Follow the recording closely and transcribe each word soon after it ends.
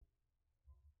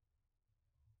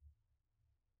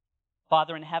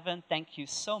Father in heaven, thank you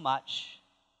so much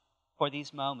for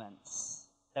these moments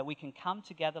that we can come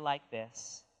together like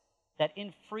this, that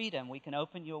in freedom we can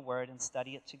open your word and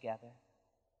study it together.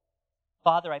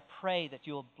 Father, I pray that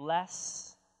you will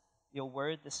bless your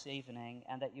word this evening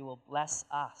and that you will bless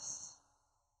us.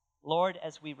 Lord,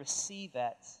 as we receive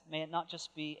it, may it not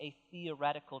just be a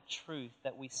theoretical truth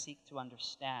that we seek to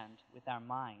understand with our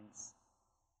minds,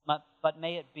 but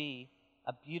may it be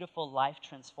a beautiful,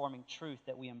 life-transforming truth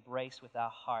that we embrace with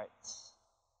our hearts.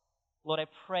 Lord, I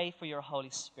pray for your Holy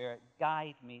Spirit.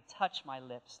 Guide me. Touch my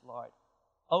lips, Lord.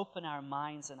 Open our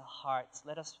minds and hearts.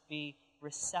 Let us be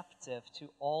receptive to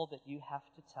all that you have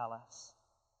to tell us.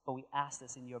 For we ask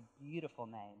this in your beautiful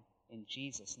name, in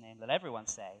Jesus' name. Let everyone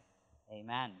say,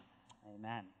 amen.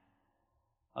 Amen.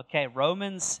 Okay,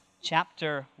 Romans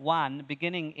chapter 1,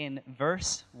 beginning in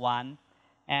verse 1.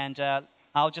 And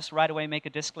I'll just right away make a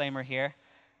disclaimer here.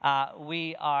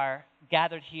 We are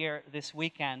gathered here this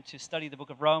weekend to study the book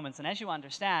of Romans. And as you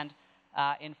understand,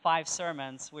 in 5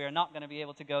 sermons, we are not going to be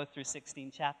able to go through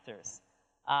 16 chapters.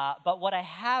 But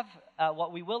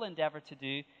what we will endeavor to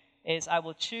do is I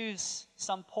will choose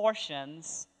some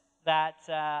portions that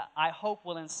I hope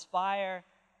will inspire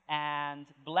and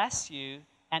bless you,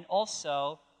 and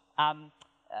also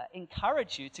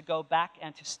encourage you to go back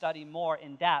and to study more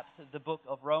in depth the book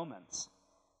of Romans,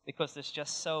 because there's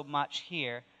just so much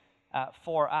here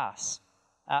for us.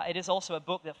 It is also a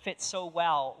book that fits so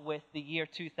well with the year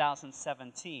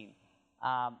 2017.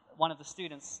 One of the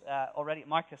students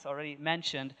Marcus already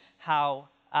mentioned how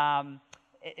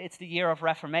it's the year of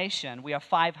Reformation. We are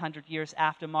 500 years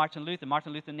after Martin Luther.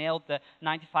 Martin Luther nailed the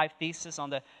 95 Theses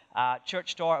on the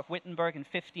church door of Wittenberg in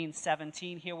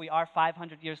 1517. Here we are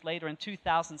 500 years later in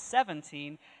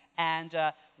 2017. And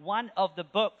one of the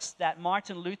books that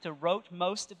Martin Luther wrote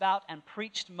most about and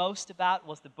preached most about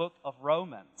was the book of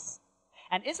Romans.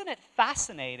 And isn't it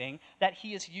fascinating that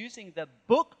he is using the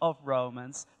book of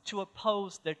Romans to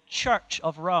oppose the Church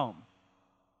of Rome?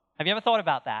 Have you ever thought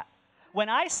about that? When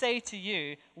I say to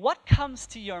you, what comes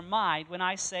to your mind when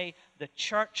I say the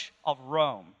Church of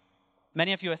Rome?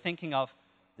 Many of you are thinking of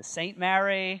the Saint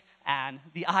Mary and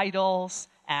the idols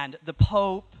and the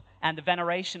Pope and the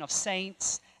veneration of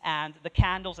saints and the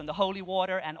candles and the holy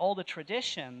water and all the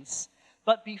traditions.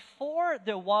 But before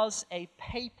there was a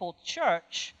papal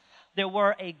church, there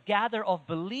were a gather of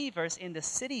believers in the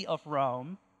city of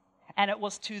Rome, and it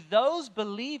was to those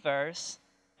believers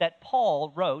that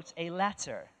Paul wrote a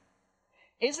letter.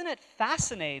 Isn't it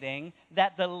fascinating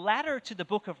that the letter to the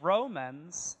book of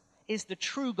Romans is the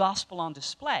true gospel on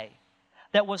display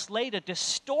that was later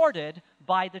distorted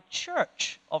by the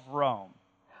Church of Rome?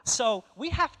 So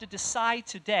we have to decide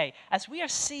today, as we are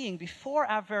seeing before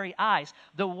our very eyes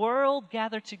the world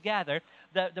gather together,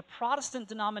 the Protestant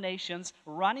denominations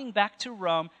running back to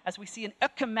Rome, as we see an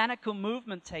ecumenical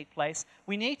movement take place,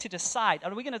 we need to decide,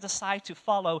 are we going to decide to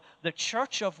follow the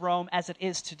Church of Rome as it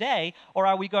is today, or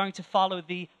are we going to follow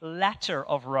the letter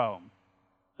of Rome,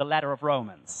 the letter of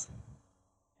Romans?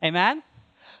 Amen?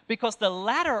 Because the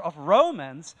letter of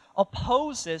Romans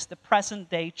opposes the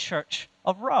present-day Church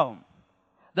of Rome.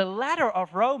 The letter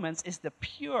of Romans is the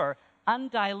pure,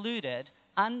 undiluted,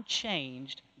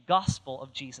 unchanged gospel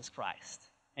of Jesus Christ.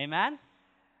 Amen?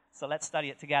 So let's study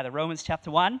it together. Romans chapter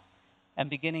 1, and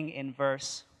beginning in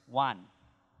verse 1.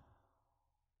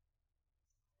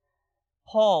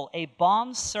 Paul, a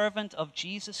bondservant of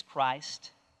Jesus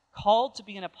Christ, called to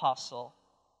be an apostle,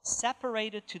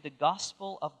 separated to the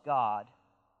gospel of God.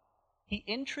 He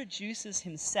introduces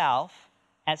himself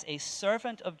as a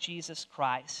servant of Jesus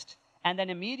Christ, and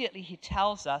then immediately he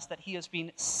tells us that he has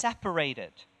been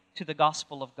separated to the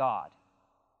gospel of God.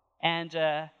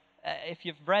 And if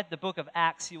you've read the book of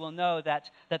Acts, you will know that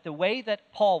the way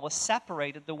that Paul was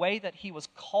separated, the way that he was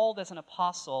called as an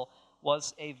apostle,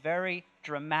 was a very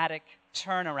dramatic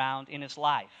turnaround in his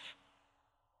life.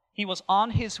 He was on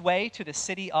his way to the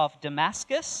city of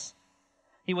Damascus.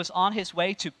 He was on his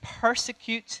way to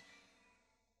persecute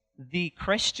the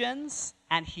Christians,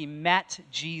 and he met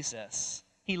Jesus.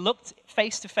 He looked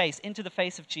face to face into the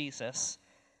face of Jesus,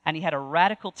 and he had a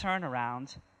radical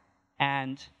turnaround,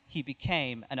 and he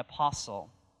became an apostle.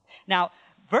 Now,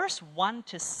 verse 1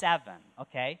 to 7,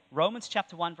 okay, Romans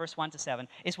chapter 1, verse 1 to 7,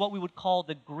 is what we would call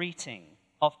the greeting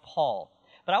of Paul.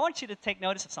 But I want you to take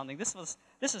notice of something. This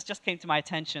just came to my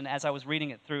attention as I was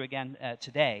reading it through again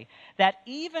today, that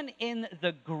even in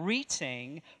the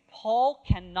greeting, Paul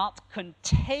cannot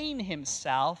contain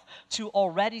himself to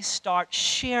already start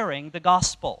sharing the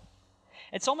gospel.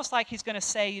 It's almost like he's going to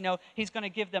say, he's going to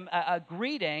give them a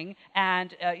greeting,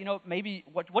 and, maybe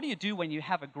what do you do when you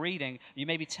have a greeting? You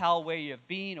maybe tell where you've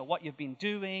been or what you've been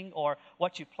doing or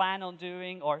what you plan on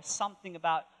doing or something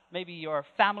about maybe your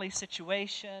family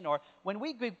situation. Or when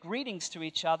we give greetings to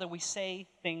each other, we say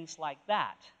things like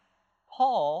that.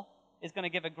 Paul is going to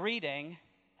give a greeting,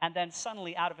 and then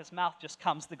suddenly out of his mouth just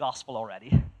comes the gospel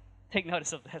already. Take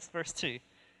notice of this, verse 2.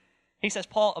 He says,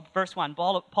 verse 1,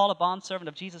 Paul, a bondservant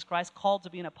of Jesus Christ, called to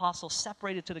be an apostle,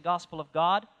 separated to the gospel of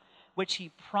God, which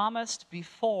he promised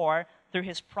before through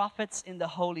his prophets in the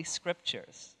Holy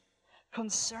Scriptures,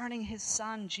 concerning his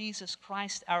Son, Jesus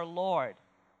Christ our Lord,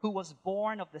 who was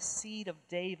born of the seed of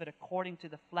David according to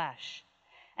the flesh,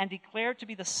 and declared to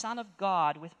be the Son of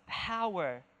God with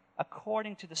power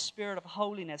according to the Spirit of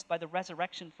holiness by the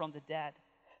resurrection from the dead.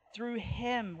 Through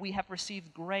him we have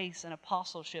received grace and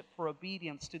apostleship for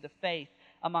obedience to the faith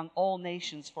among all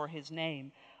nations for his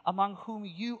name, among whom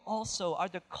you also are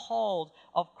the called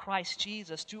of Christ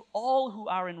Jesus, to all who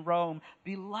are in Rome,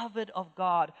 beloved of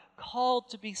God, called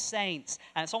to be saints.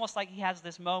 And it's almost like he has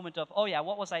this moment of, oh yeah,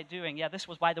 what was I doing? Yeah, this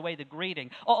was, by the way, the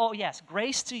greeting. Oh yes,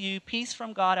 grace to you, peace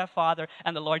from God our Father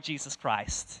and the Lord Jesus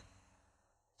Christ.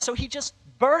 So he just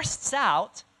bursts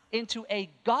out into a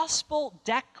gospel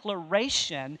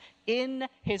declaration in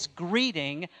his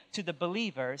greeting to the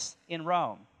believers in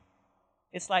Rome.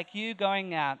 It's like you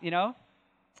going,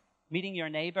 meeting your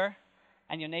neighbor,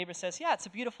 and your neighbor says, yeah, it's a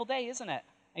beautiful day, isn't it?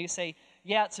 And you say,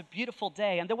 yeah, it's a beautiful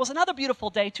day. And there was another beautiful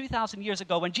day 2,000 years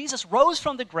ago when Jesus rose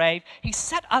from the grave. He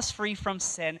set us free from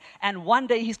sin. And one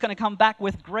day he's going to come back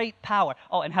with great power.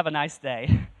 Oh, and have a nice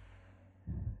day.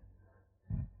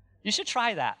 You should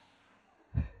try that.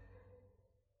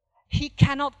 He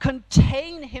cannot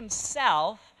contain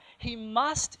himself. He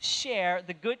must share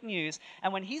the good news.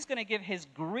 And when he's going to give his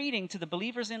greeting to the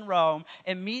believers in Rome,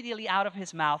 immediately out of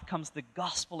his mouth comes the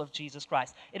gospel of Jesus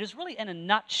Christ. It is really, in a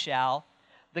nutshell,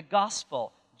 the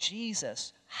gospel,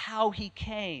 Jesus, how he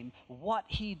came, what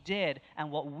he did,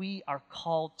 and what we are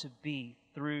called to be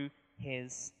through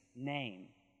his name.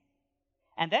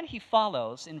 And then he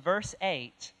follows in verse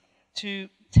 8 to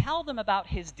tell them about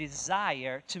his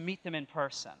desire to meet them in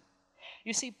person.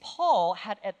 You see, Paul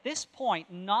had at this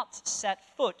point not set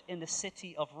foot in the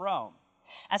city of Rome.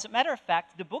 As a matter of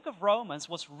fact, the book of Romans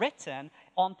was written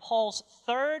on Paul's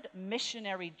third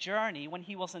missionary journey when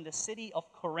he was in the city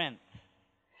of Corinth.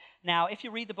 Now, if you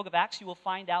read the book of Acts, you will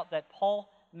find out that Paul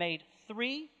made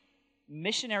 3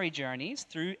 missionary journeys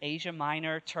through Asia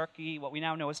Minor, Turkey, what we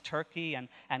now know as Turkey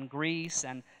and Greece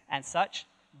and such.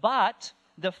 But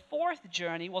the 4th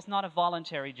journey was not a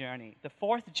voluntary journey. The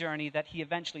 4th journey that he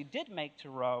eventually did make to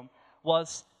Rome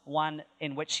was one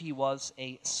in which he was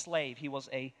a slave. He was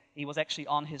actually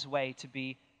on his way to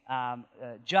be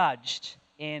judged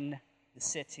in the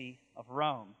city of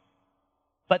Rome.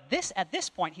 But at this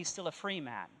point, he's still a free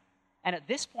man. And at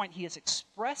this point, he is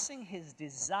expressing his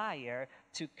desire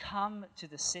to come to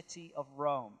the city of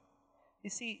Rome. You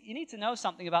see, you need to know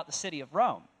something about the city of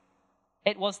Rome.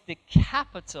 It was the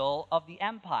capital of the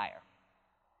empire.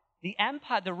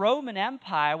 The Roman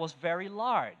Empire was very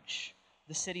large.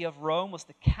 The city of Rome was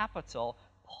the capital.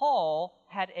 Paul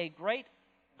had a great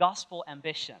gospel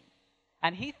ambition.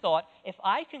 And he thought, if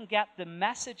I can get the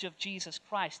message of Jesus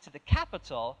Christ to the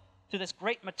capital, to this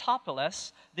great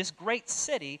metropolis, this great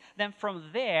city, then from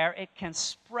there it can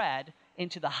spread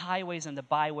into the highways and the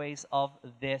byways of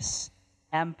this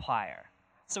empire.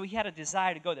 So he had a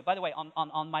desire to go there. By the way,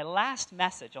 on my last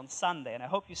message on Sunday, and I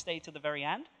hope you stay to the very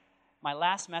end, my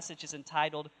last message is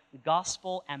entitled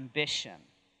Gospel Ambition.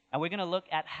 And we're going to look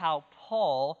at how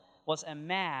Paul was a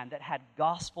man that had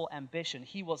gospel ambition.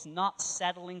 He was not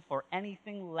settling for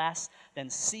anything less than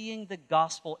seeing the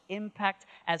gospel impact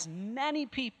as many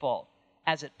people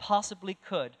as it possibly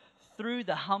could through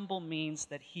the humble means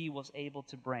that he was able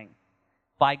to bring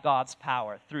by God's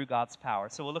power, through God's power.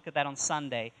 So we'll look at that on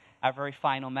Sunday, our very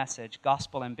final message,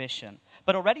 gospel ambition.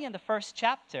 But already in the first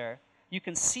chapter, you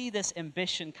can see this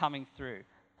ambition coming through.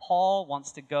 Paul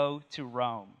wants to go to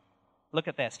Rome. Look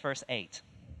at this, verse 8.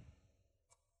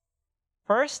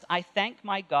 First, I thank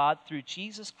my God through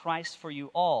Jesus Christ for you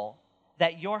all,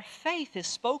 that your faith is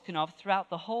spoken of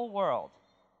throughout the whole world.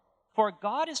 For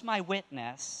God is my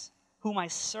witness, whom I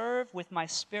serve with my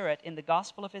spirit in the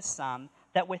gospel of his Son,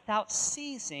 that without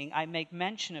ceasing I make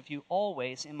mention of you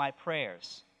always in my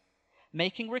prayers,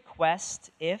 making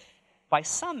request if, by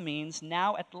some means,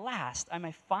 now at last I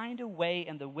may find a way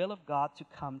in the will of God to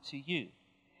come to you.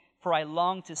 For I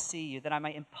long to see you, that I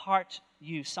may impart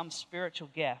you some spiritual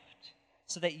gift,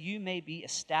 so that you may be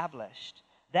established.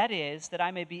 That is, that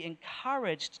I may be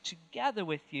encouraged together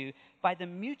with you by the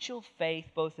mutual faith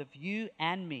both of you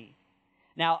and me.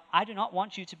 Now, I do not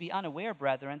want you to be unaware,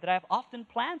 brethren, that I have often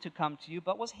planned to come to you,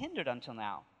 but was hindered until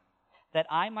now, that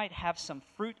I might have some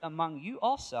fruit among you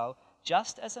also,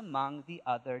 just as among the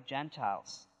other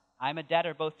Gentiles. I am a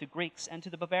debtor both to Greeks and to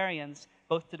the barbarians,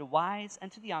 both to the wise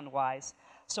and to the unwise.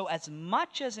 So as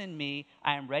much as in me,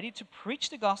 I am ready to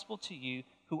preach the gospel to you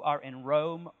who are in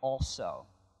Rome also.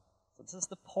 So this is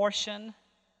the portion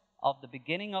of the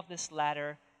beginning of this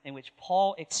letter in which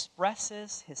Paul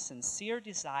expresses his sincere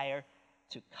desire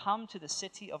to come to the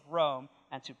city of Rome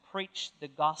and to preach the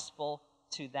gospel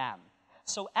to them.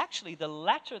 So actually, the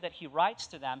letter that he writes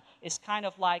to them is kind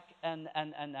of like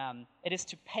it is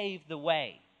to pave the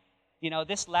way. You know,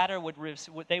 this letter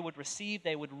they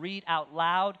would read out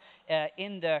loud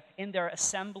in their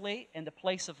assembly, in the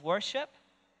place of worship.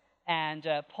 And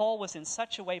Paul was in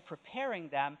such a way preparing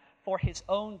them for his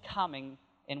own coming,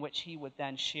 in which he would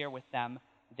then share with them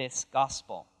this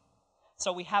gospel.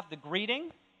 So we have the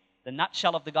greeting. The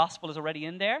nutshell of the gospel is already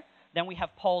in there. Then we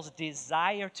have Paul's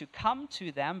desire to come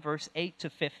to them, verse 8 to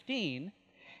 15.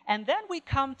 And then we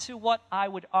come to what I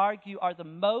would argue are the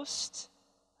most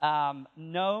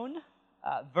known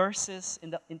verses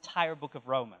in the entire book of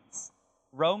Romans.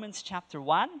 Romans chapter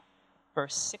 1,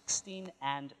 verse 16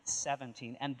 and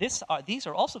 17. And these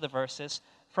are also the verses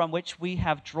from which we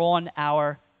have drawn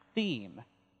our theme,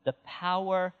 the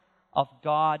power of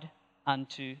God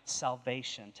unto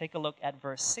salvation. Take a look at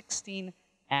verse 16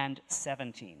 and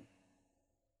 17.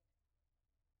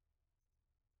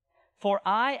 For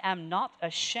I am not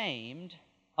ashamed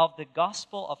of the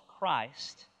gospel of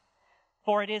Christ,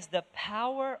 for it is the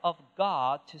power of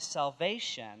God to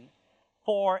salvation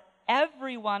for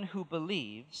everyone who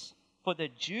believes, for the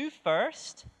Jew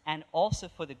first and also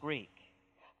for the Greek.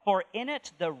 For in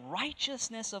it the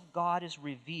righteousness of God is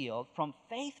revealed from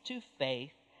faith to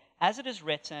faith, as it is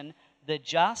written, the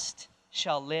just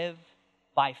shall live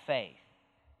by faith.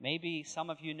 Maybe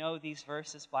some of you know these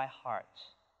verses by heart.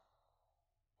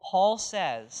 Paul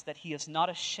says that he is not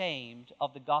ashamed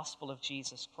of the gospel of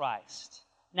Jesus Christ.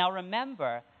 Now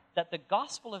remember that the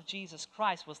gospel of Jesus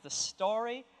Christ was the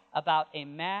story about a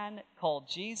man called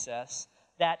Jesus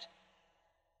that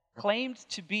claimed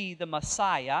to be the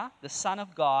Messiah, the Son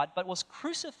of God, but was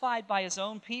crucified by his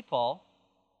own people,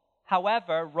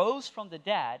 however, rose from the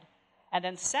dead, and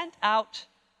then sent out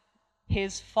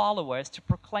his followers to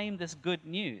proclaim this good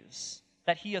news,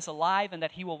 that he is alive and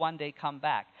that he will one day come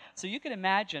back. So you can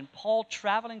imagine Paul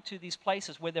traveling to these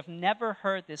places where they've never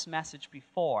heard this message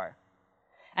before,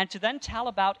 and to then tell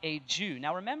about a Jew.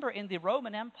 Now remember, in the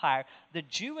Roman Empire, the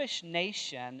Jewish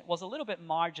nation was a little bit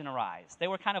marginalized. They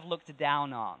were kind of looked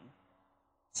down on.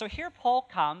 So here Paul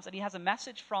comes, and he has a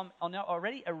message from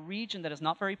already a region that is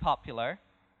not very popular.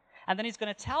 And then he's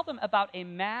going to tell them about a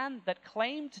man that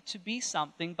claimed to be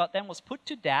something, but then was put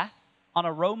to death on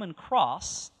a Roman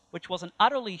cross, which was an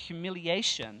utterly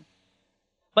humiliation.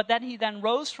 But then he then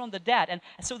rose from the dead. And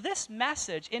so this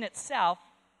message in itself,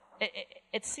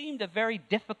 it seemed a very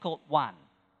difficult one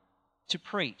to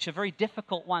preach, a very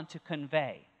difficult one to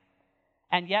convey.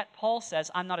 And yet Paul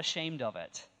says, I'm not ashamed of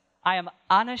it. I am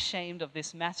unashamed of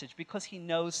this message because he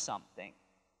knows something.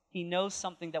 He knows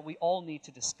something that we all need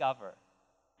to discover.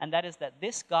 And that is that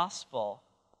this gospel,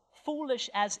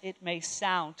 foolish as it may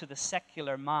sound to the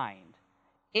secular mind,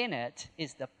 in it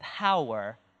is the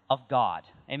power of God.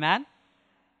 Amen?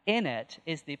 In it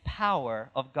is the power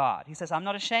of God. He says, I'm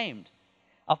not ashamed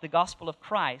of the gospel of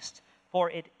Christ, for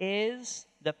it is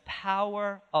the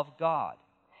power of God.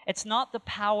 It's not the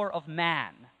power of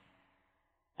man.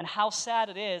 And how sad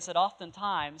it is that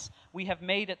oftentimes we have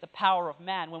made it the power of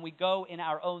man when we go in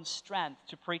our own strength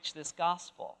to preach this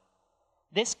gospel.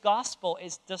 This gospel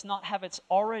does not have its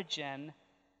origin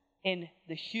in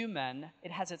the human.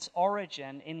 It has its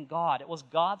origin in God. It was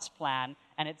God's plan,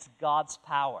 and it's God's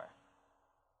power.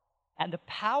 And the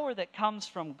power that comes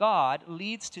from God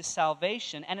leads to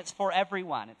salvation, and it's for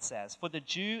everyone, it says, for the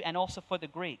Jew and also for the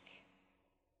Greek.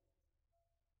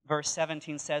 Verse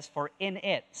 17 says, for in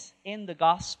it, in the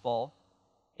gospel,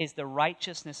 is the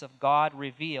righteousness of God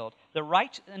revealed.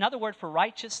 Another word for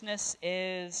righteousness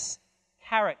is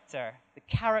character. The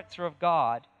character of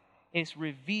God is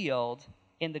revealed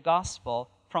in the gospel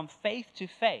from faith to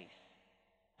faith.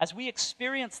 As we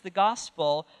experience the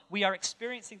gospel, we are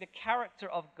experiencing the character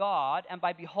of God, and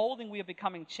by beholding, we are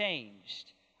becoming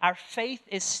changed. Our faith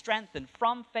is strengthened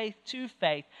from faith to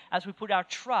faith as we put our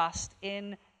trust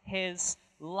in His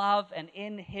love and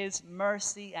in His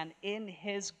mercy and in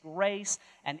His grace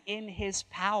and in His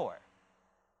power.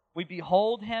 We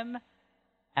behold Him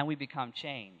and we become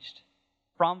changed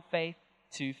from faith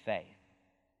to faith.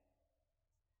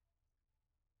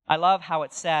 I love how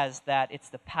it says that it's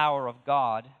the power of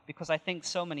God, because I think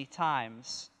so many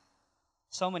times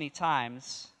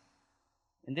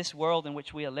in this world in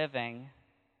which we are living,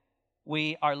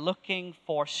 we are looking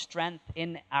for strength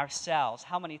in ourselves.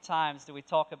 How many times do we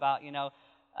talk about,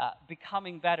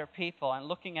 becoming better people and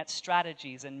looking at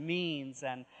strategies and means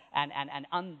and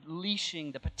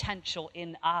unleashing the potential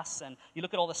in us? And you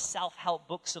look at all the self-help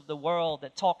books of the world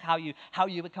that talk how you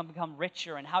can become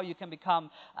richer and how you can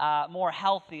become more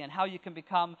healthy and how you can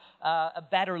become a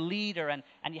better leader.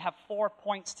 And you have 4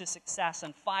 points to success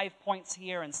and 5 points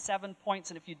here and 7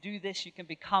 points. And if you do this, you can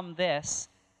become this.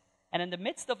 And in the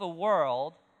midst of a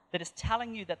world that is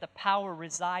telling you that the power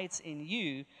resides in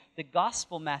you, the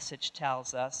gospel message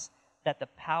tells us that the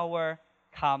power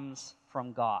comes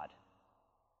from God.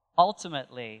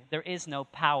 Ultimately, there is no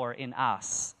power in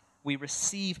us. We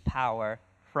receive power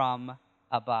from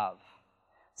above.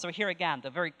 So here again, the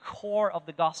very core of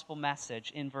the gospel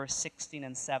message in verse 16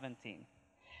 and 17.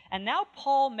 And now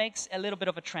Paul makes a little bit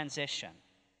of a transition.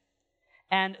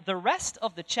 And the rest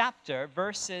of the chapter,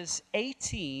 verses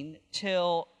 18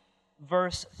 till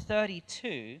verse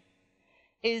 32,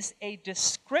 is a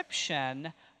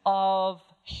description of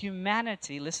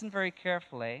humanity. Listen very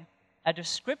carefully. A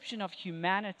description of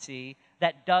humanity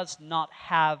that does not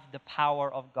have the power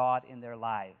of God in their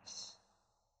lives.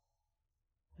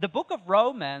 The book of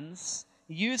Romans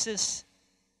uses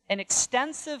an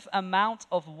extensive amount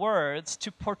of words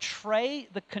to portray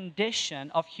the condition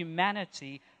of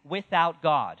humanity without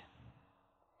God.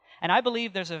 And I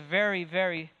believe there's a very,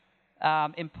 very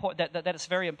important that it's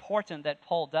very important that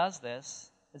Paul does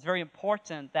this. It's very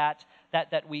important that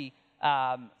we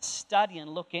study and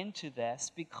look into this,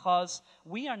 because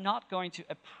we are not going to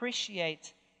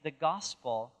appreciate the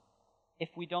gospel if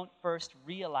we don't first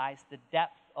realize the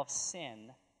depth of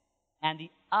sin and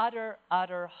the utter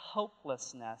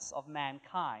hopelessness of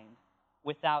mankind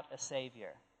without a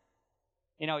Savior.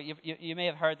 You may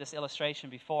have heard this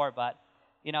illustration before, but,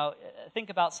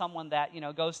 think about someone that,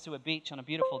 goes to a beach on a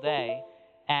beautiful day,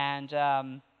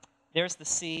 and there's the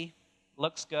sea,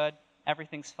 looks good,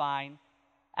 everything's fine,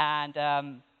 and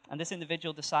this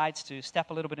individual decides to step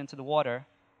a little bit into the water,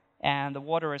 and the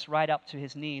water is right up to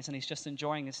his knees, and he's just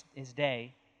enjoying his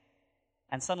day.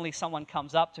 And suddenly someone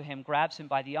comes up to him, grabs him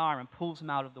by the arm, and pulls him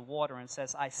out of the water and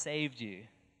says, "I saved you."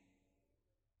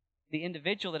 The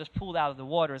individual that is pulled out of the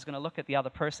water is going to look at the other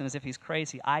person as if he's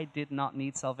crazy. I did not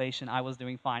need salvation. I was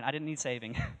doing fine. I didn't need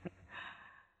saving.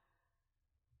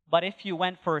 But if you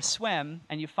went for a swim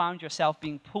and you found yourself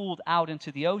being pulled out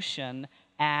into the ocean,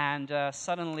 and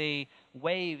suddenly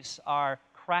waves are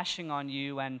crashing on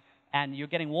you, and you're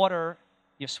getting water,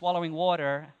 you're swallowing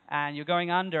water, and you're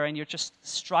going under, and you're just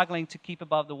struggling to keep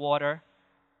above the water.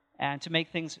 And to make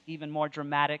things even more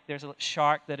dramatic, there's a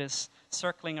shark that is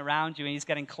circling around you, and he's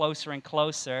getting closer and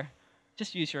closer.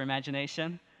 Just use your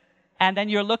imagination. And then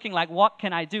you're looking like, what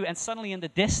can I do? And suddenly in the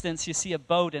distance, you see a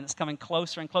boat, and it's coming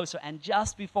closer and closer. And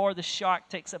just before the shark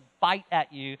takes a bite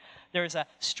at you, there's a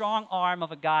strong arm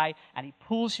of a guy, and he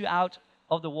pulls you out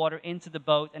of the water into the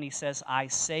boat, and he says, "I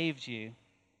saved you."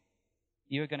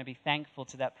 You're going to be thankful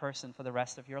to that person for the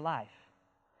rest of your life.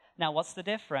 Now, what's the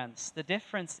difference? The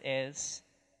difference is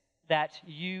that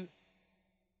you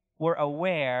were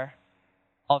aware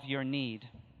of your need.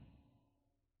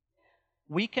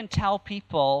 We can tell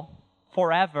people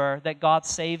forever that God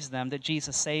saves them, that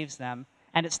Jesus saves them,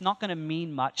 and it's not going to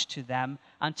mean much to them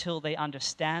until they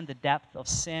understand the depth of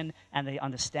sin and they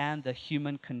understand the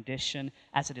human condition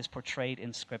as it is portrayed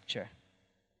in Scripture.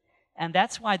 And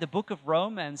that's why the book of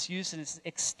Romans uses an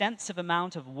extensive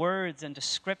amount of words and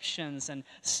descriptions and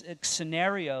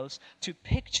scenarios to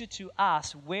picture to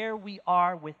us where we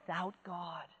are without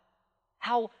God.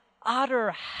 How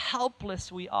utter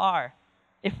helpless we are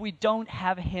if we don't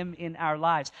have Him in our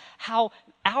lives. How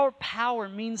our power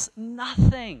means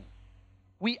nothing.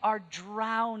 We are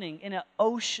drowning in an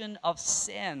ocean of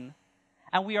sin,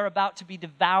 and we are about to be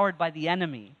devoured by the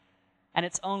enemy. And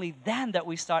it's only then that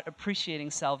we start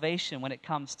appreciating salvation when it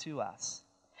comes to us.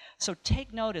 So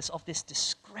take notice of this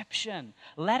description.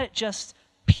 Let it just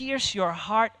pierce your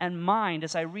heart and mind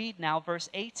as I read now verse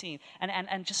 18.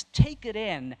 And just take it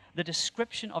in, the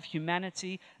description of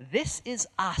humanity. This is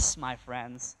us, my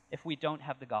friends, if we don't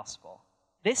have the gospel.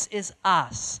 This is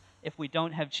us if we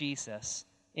don't have Jesus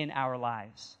in our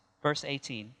lives. Verse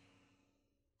 18.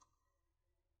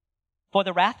 For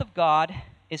the wrath of God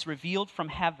is revealed from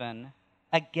heaven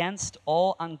against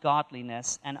all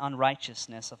ungodliness and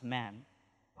unrighteousness of men,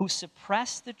 who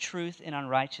suppress the truth in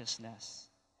unrighteousness.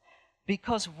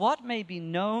 Because what may be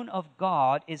known of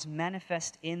God is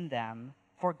manifest in them,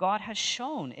 for God has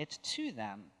shown it to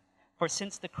them. For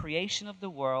since the creation of the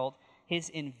world, his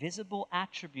invisible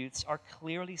attributes are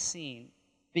clearly seen,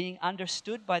 being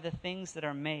understood by the things that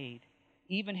are made,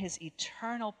 even his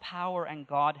eternal power and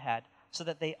Godhead, so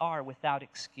that they are without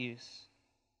excuse.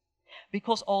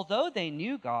 Because although they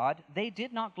knew God, they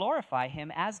did not glorify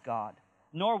him as God,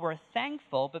 nor were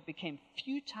thankful, but became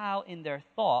futile in their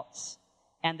thoughts,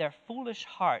 and their foolish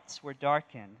hearts were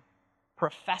darkened.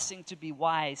 Professing to be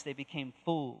wise, they became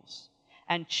fools,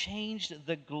 and changed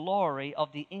the glory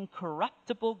of the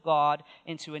incorruptible God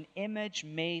into an image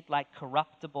made like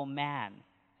corruptible man,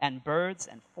 and birds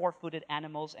and four-footed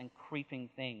animals and creeping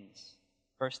things.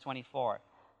 Verse 24,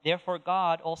 therefore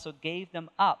God also gave them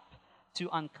up to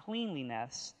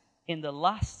uncleanliness in the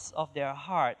lusts of their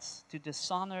hearts, to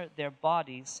dishonor their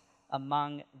bodies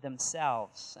among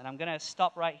themselves. And I'm going to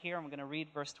stop right here. I'm going to read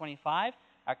verse 25,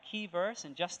 our key verse,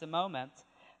 in just a moment.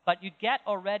 But you get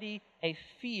already a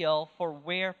feel for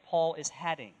where Paul is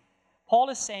heading. Paul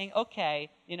is saying, okay,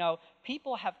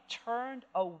 people have turned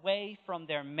away from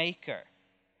their maker.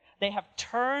 They have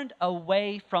turned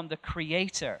away from the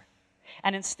Creator.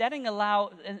 And instead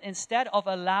of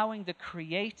allowing the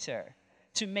Creator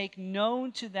to make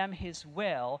known to them his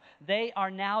will, they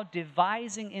are now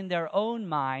devising in their own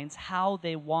minds how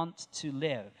they want to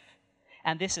live.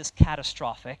 And this is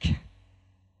catastrophic.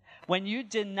 When you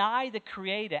deny the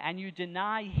Creator and you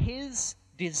deny his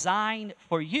design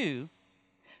for you,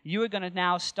 you are going to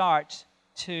now start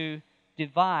to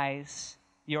devise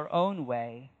your own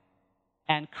way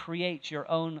and create your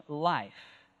own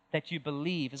life that you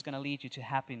believe is going to lead you to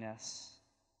happiness.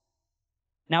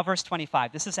 Now, verse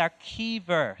 25. This is our key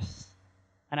verse,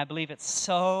 and I believe it's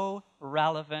so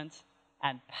relevant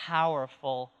and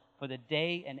powerful for the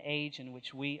day and age in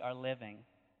which we are living.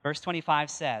 Verse 25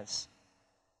 says,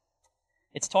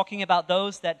 it's talking about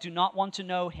those that do not want to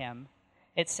know him.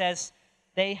 It says,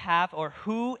 they have, or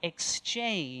who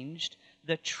exchanged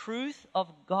the truth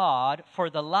of God for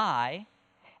the lie,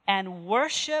 and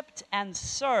worshipped and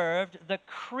served the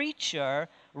creature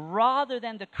rather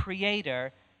than the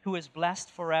Creator, who is blessed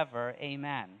forever.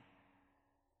 Amen.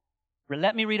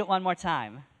 Let me read it one more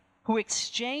time. Who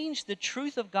exchanged the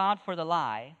truth of God for the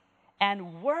lie,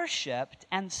 and worshipped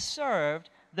and served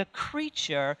the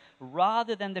creature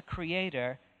rather than the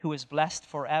Creator, who is blessed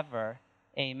forever.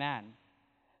 Amen.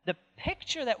 The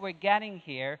picture that we're getting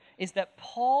here is that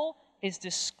Paul is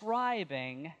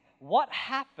describing what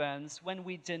happens when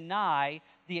we deny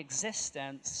the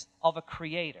existence of a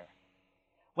Creator.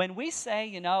 When we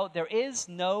say, there is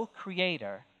no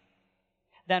Creator,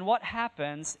 then what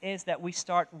happens is that we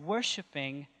start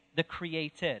worshiping the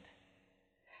created.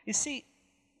 You see,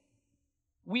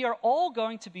 we are all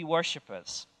going to be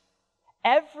worshipers.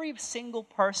 Every single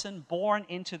person born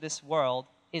into this world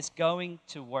is going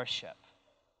to worship.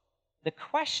 The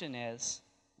question is,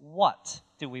 what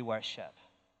do we worship?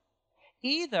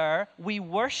 Either we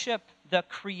worship the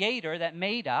Creator that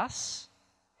made us,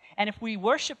 and if we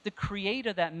worship the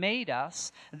Creator that made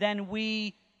us, then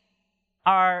we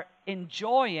are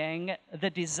enjoying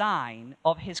the design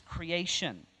of his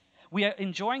creation. We are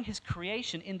enjoying his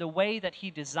creation in the way that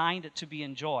he designed it to be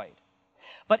enjoyed.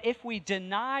 But if we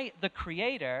deny the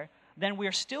Creator, then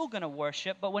we're still going to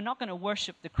worship, but we're not going to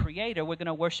worship the Creator, we're going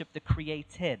to worship the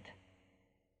created.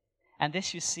 And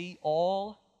this you see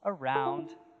all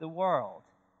around the world.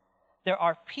 There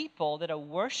are people that are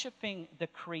worshiping the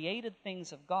created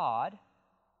things of God,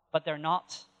 but they're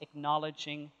not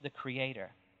acknowledging the Creator.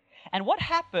 And what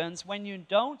happens when you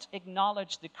don't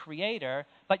acknowledge the Creator,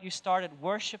 but you started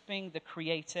worshiping the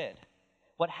created?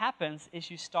 What happens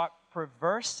is you start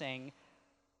perversing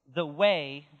the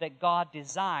way that God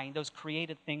designed those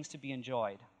created things to be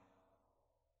enjoyed.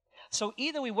 So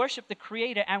either we worship the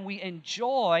Creator and we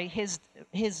enjoy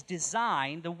his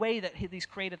design, the way that these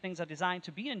created things are designed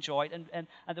to be enjoyed and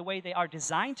the way they are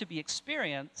designed to be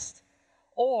experienced,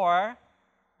 or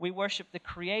we worship the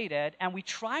created and we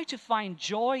try to find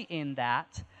joy in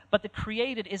that, but the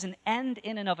created is an end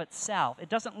in and of itself. It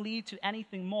doesn't lead to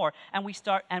anything more. And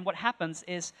what happens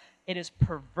is it is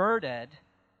perverted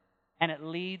and it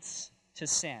leads to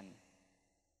sin.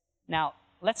 Now,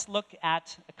 let's look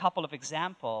at a couple of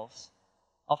examples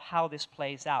of how this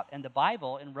plays out. And the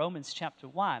Bible in Romans chapter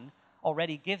 1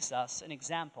 already gives us an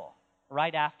example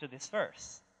right after this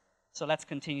verse. So let's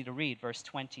continue to read verse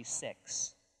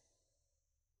 26.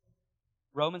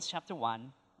 Romans chapter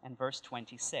 1 and verse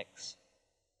 26.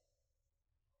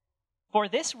 For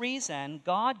this reason,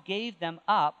 God gave them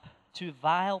up to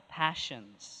vile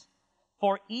passions.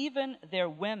 For even their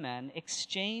women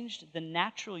exchanged the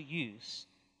natural use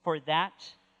for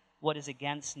that what is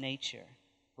against nature.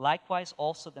 Likewise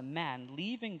also the man,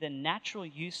 leaving the natural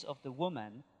use of the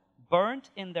woman,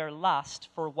 burnt in their lust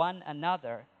for one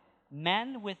another,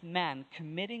 men with men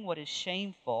committing what is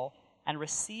shameful and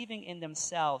receiving in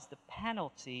themselves the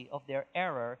penalty of their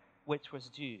error which was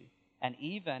due. And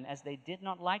even as they did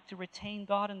not like to retain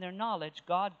God in their knowledge,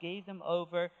 God gave them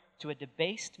over to a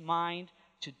debased mind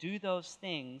to do those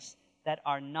things that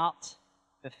are not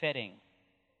befitting.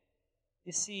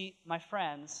 You see, my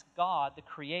friends, God, the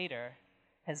Creator,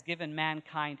 has given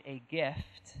mankind a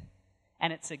gift,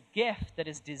 and it's a gift that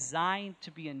is designed to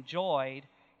be enjoyed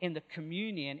in the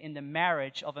communion, in the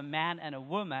marriage of a man and a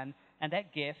woman, and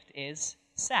that gift is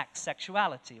sex,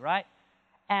 sexuality, right?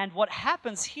 And what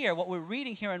happens here, what we're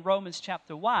reading here in Romans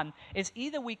chapter 1, is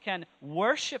either we can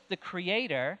worship the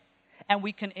Creator and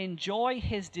we can enjoy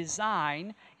His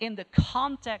design in the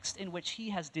context in which He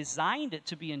has designed it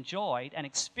to be enjoyed and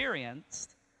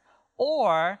experienced,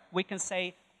 or we can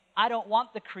say, I don't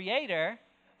want the Creator,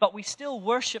 but we still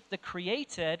worship the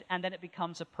created, and then it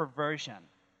becomes a perversion.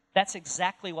 That's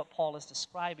exactly what Paul is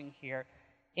describing here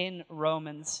in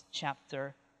Romans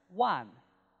chapter 1.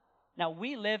 Now,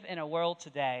 we live in a world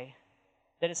today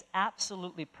that is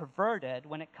absolutely perverted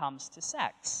when it comes to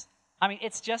sex. I mean,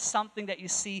 it's just something that you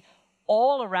see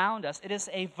all around us. It is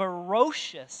a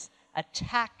ferocious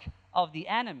attack of the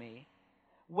enemy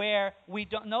where we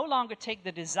no longer take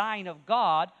the design of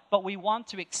God, but we want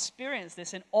to experience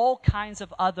this in all kinds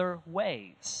of other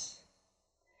ways.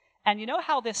 And you know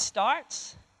how this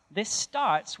starts? This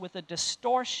starts with a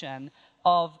distortion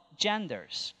of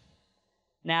genders.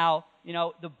 Now, you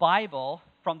know, the Bible,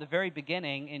 from the very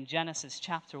beginning in Genesis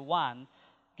chapter 1,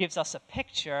 gives us a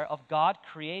picture of God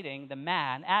creating the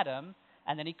man, Adam,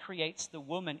 and then He creates the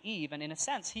woman, Eve. And in a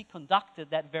sense, He conducted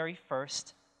that very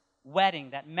first wedding,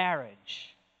 that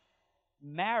marriage.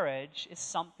 Marriage is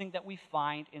something that we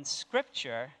find in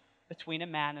Scripture between a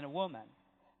man and a woman.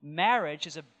 Marriage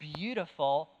is a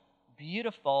beautiful,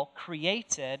 beautiful,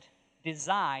 created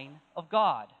design of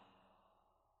God.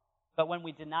 But when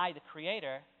we deny the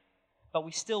Creator, but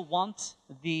we still want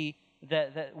we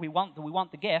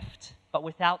want the gift, but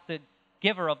without the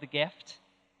giver of the gift,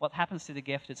 what happens to the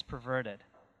gift is perverted.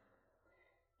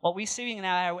 What we see in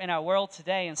our world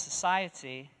today in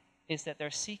society is that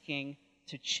they're seeking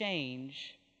to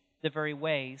change the very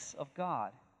ways of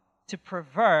God, to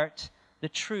pervert the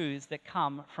truths that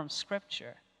come from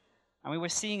Scripture. I mean, we're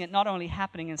seeing it not only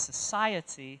happening in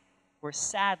society, we're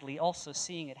sadly also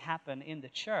seeing it happen in the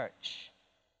church.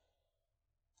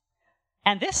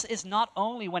 And this is not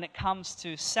only when it comes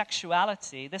to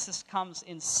sexuality, comes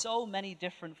in so many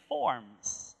different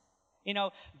forms. You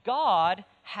know, God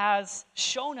has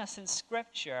shown us in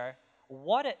Scripture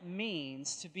what it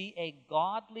means to be a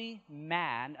godly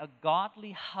man, a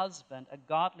godly husband, a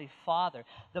godly father.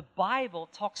 The Bible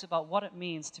talks about what it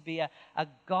means to be a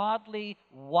godly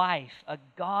wife, a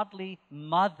godly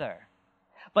mother.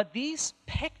 But these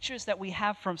pictures that we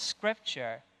have from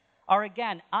Scripture are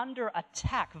again under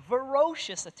attack,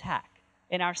 ferocious attack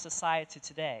in our society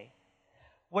today,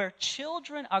 where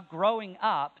children are growing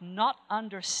up not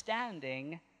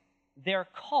understanding their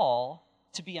call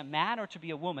to be a man or to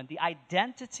be a woman, the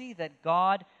identity that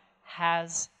God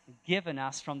has given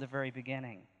us from the very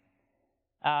beginning.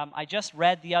 I just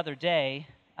read the other day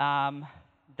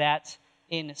that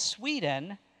in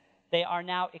Sweden, they are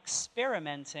now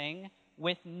experimenting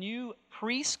with new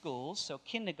preschools, so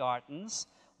kindergartens,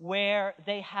 where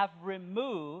they have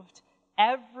removed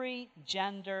every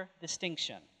gender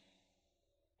distinction.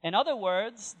 In other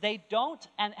words, they don't,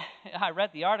 and I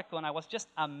read the article and I was just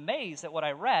amazed at what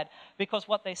I read, because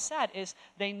what they said is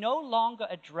they no longer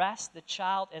address the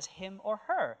child as him or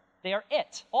her. They are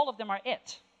it. All of them are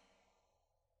it.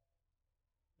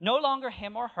 No longer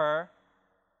him or her.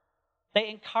 They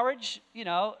encourage,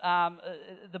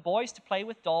 the boys to play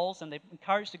with dolls, and they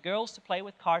encourage the girls to play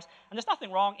with cars. And there's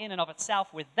nothing wrong in and of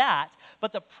itself with that.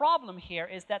 But the problem here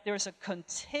is that there's a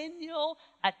continual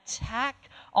attack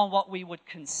on what we would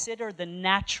consider the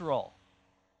natural.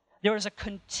 There is a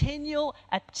continual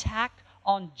attack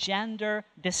on gender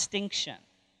distinction.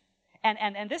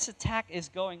 And this attack is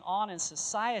going on in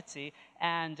society,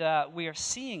 and we are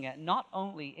seeing it not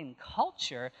only in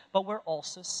culture, but we're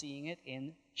also seeing it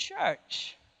in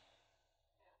church.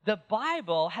 The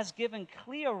Bible has given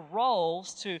clear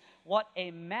roles to what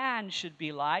a man should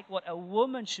be like, what a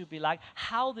woman should be like,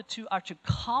 how the two are to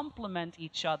complement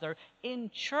each other in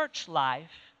church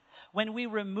life. When we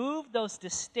remove those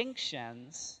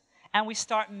distinctions and we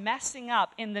start messing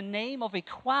up in the name of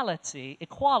equality,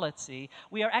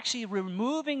 we are actually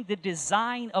removing the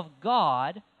design of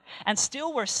God, and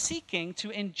still we're seeking to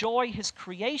enjoy His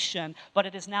creation, but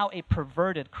it is now a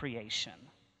perverted creation.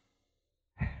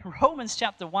 Romans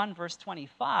chapter 1, verse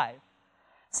 25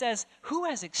 says, who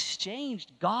has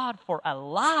exchanged God for a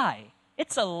lie?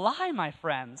 It's a lie, my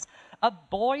friends. A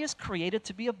boy is created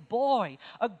to be a boy.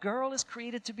 A girl is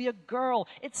created to be a girl.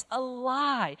 It's a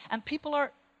lie. And people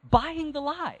are buying the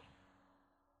lie.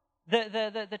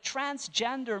 The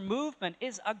transgender movement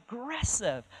is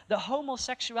aggressive. The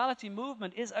homosexuality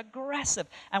movement is aggressive.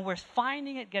 And we're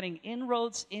finding it getting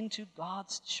inroads into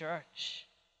God's church.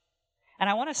 And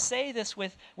I want to say this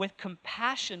with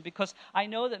compassion, because I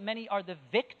know that many are the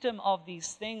victim of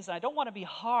these things. And I don't want to be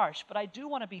harsh, but I do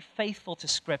want to be faithful to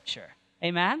Scripture.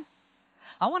 Amen?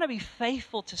 I want to be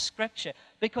faithful to Scripture,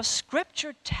 because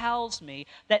Scripture tells me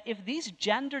that if these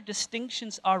gender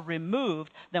distinctions are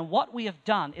removed, then what we have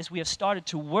done is we have started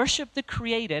to worship the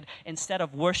created instead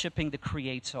of worshiping the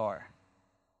Creator.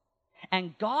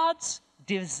 And God's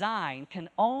design can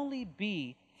only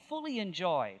be fully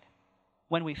enjoyed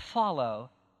when we follow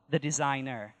the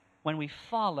designer, when we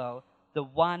follow the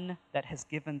one that has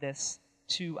given this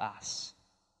to us.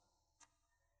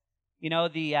 You know,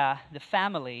 the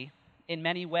family, in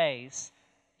many ways,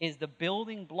 are the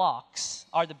building blocks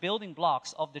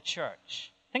of the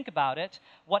church. Think about it.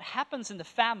 What happens in the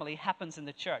family happens in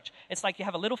the church. It's like you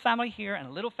have a little family here, and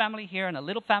a little family here, and a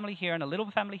little family here, and a little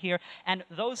family here, and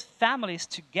those families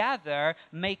together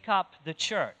make up the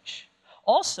church.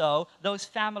 Also, those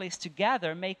families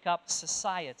together make up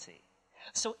society.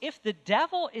 So if the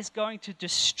devil is going to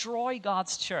destroy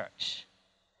God's church,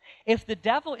 if the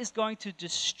devil is going to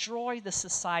destroy the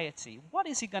society, what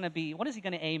is he going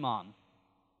to aim on?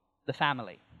 The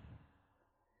family.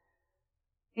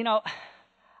 You know,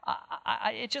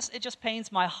 it just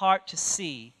pains my heart to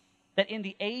see that in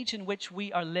the age in which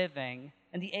we are living,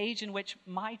 and the age in which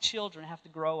my children have to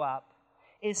grow up,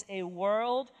 is a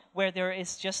world where there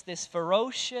is just this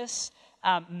ferocious,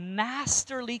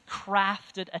 masterly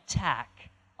crafted attack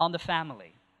on the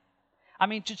family. I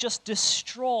mean, to just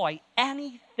destroy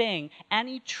anything,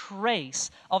 any trace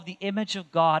of the image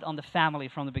of God on the family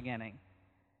from the beginning.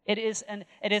 It is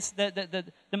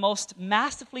the most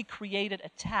masterfully created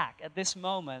attack at this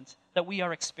moment that we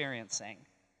are experiencing.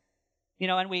 You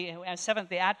know, and we, as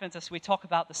Seventh-day Adventists, we talk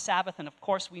about the Sabbath, and of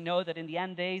course we know that in the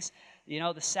end days, you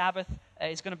know, the Sabbath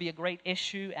is going to be a great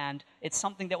issue, and it's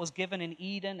something that was given in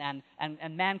Eden,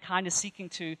 and mankind is seeking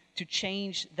to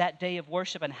change that day of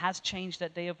worship, and has changed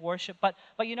that day of worship. But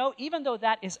you know, even though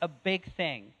that is a big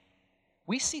thing,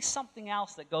 we see something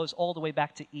else that goes all the way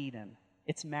back to Eden.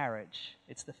 It's marriage.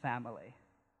 It's the family.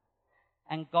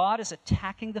 And God is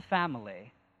attacking the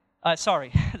family.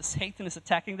 Satan is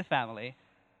attacking the family.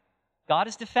 God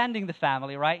is defending the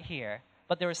family right here,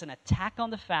 but there is an attack on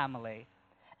the family.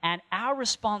 And our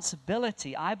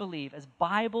responsibility, I believe, as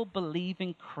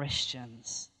Bible-believing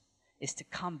Christians, is to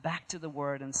come back to the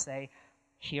Word and say,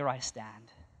 here I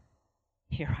stand.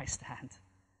 Here I stand.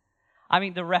 I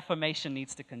mean, the Reformation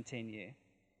needs to continue.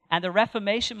 And the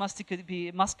Reformation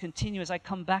must continue as I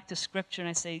come back to Scripture and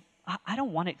I say, I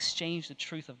don't want to exchange the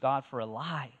truth of God for a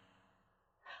lie.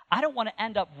 I don't want to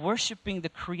end up worshiping the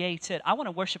created. I want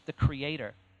to worship the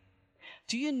Creator.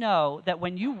 Do you know that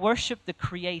when you worship the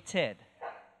created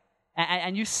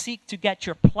and you seek to get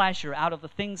your pleasure out of the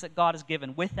things that God has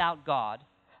given without God,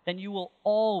 then you will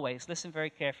always, listen very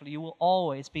carefully, you will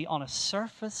always be on a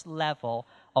surface level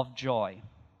of joy.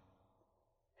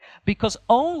 Because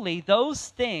only those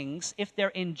things, if they're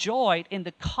enjoyed in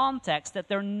the context that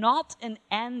they're not an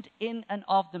end in and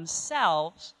of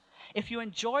themselves, if you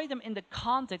enjoy them in the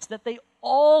context that they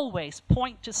always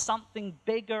point to something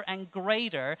bigger and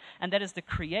greater, and that is the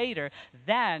Creator,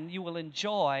 then you will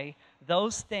enjoy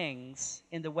those things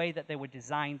in the way that they were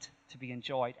designed to be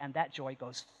enjoyed. And that joy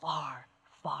goes far,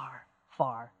 far,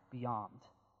 far beyond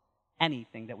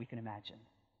anything that we can imagine.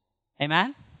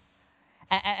 Amen?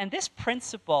 And this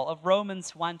principle of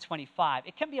Romans 1:25,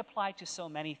 it can be applied to so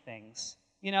many things.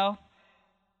 You know,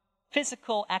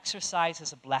 physical exercise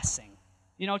is a blessing.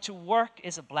 You know, to work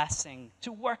is a blessing.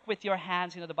 To work with your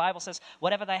hands, you know, the Bible says,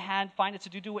 whatever thy hand findeth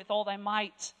to do with all thy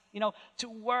might. You know, to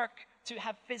work, to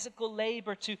have physical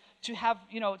labor, to have,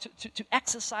 you know, to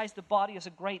exercise the body is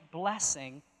a great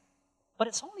blessing. But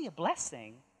it's only a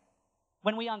blessing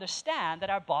when we understand that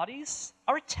our bodies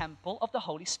are a temple of the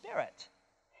Holy Spirit,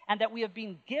 and that we have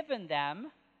been given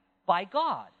them by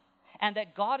God, and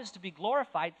that God is to be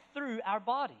glorified through our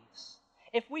bodies.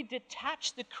 If we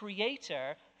detach the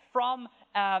Creator from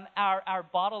our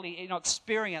bodily, you know,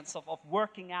 experience of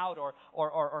working out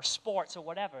or sports or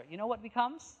whatever, you know what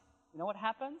becomes? You know what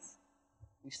happens?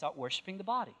 We start worshiping the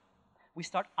body. We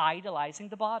start idolizing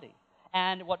the body.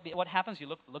 And what happens? You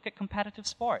look at competitive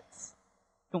sports.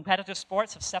 Competitive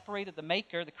sports have separated the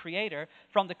maker, the creator,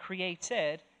 from the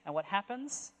created. And what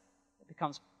happens? It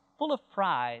becomes full of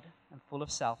pride and full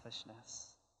of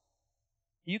selfishness.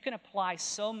 You can apply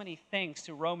so many things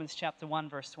to Romans chapter 1,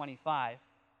 verse 25.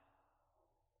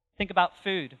 Think about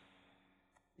food.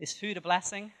 Is food a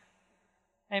blessing?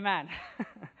 Amen.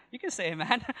 You can say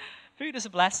amen. Food is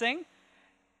a blessing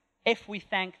if we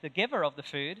thank the giver of the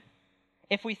food.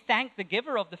 If we thank the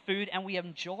giver of the food and we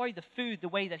enjoy the food the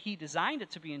way that he designed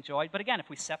it to be enjoyed. But again, if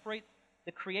we separate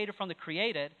the creator from the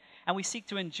created and we seek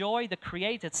to enjoy the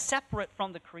created separate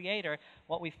from the creator,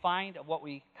 what we find, what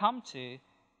we come to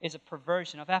is a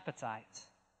perversion of appetite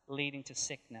leading to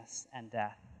sickness and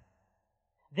death.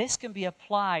 This can be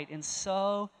applied in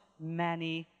so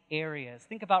many areas.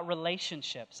 Think about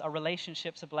relationships. Are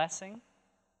relationships a blessing?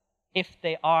 If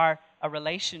they are a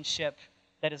relationship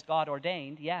that is God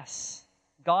ordained, yes.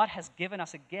 God has given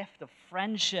us a gift of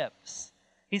friendships.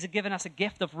 He's given us a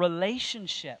gift of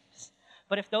relationships.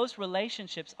 But if those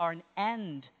relationships are an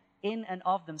end in and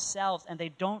of themselves and they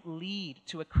don't lead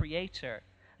to a creator,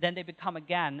 then they become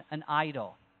again an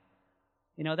idol.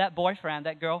 You know, that boyfriend,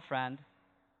 that girlfriend,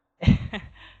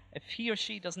 if he or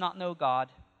she does not know God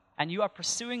and you are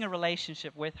pursuing a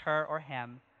relationship with her or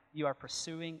him, you are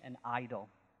pursuing an idol.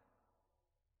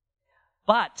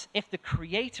 But if the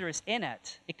creator is in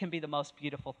it, it can be the most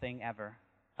beautiful thing ever.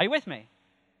 Are you with me?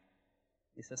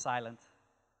 He's so silent.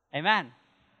 Amen.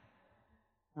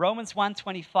 Romans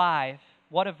 1:25,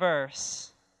 what a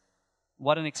verse,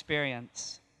 what an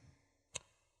experience.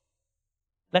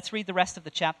 Let's read the rest of the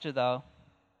chapter though.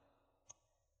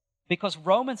 Because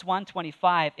Romans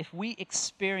 1:25, if we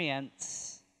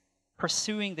experience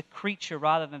pursuing the creature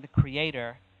rather than the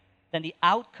creator, then the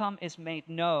outcome is made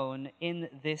known in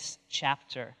this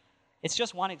chapter. It's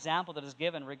just one example that is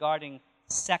given regarding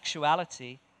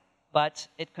sexuality, but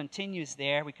it continues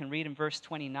there. We can read in verse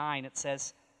 29, it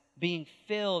says, being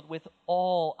filled with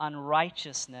all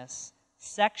unrighteousness,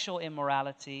 sexual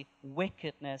immorality,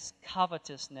 wickedness,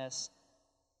 covetousness,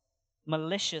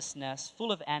 maliciousness,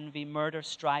 full of envy, murder,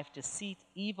 strife, deceit,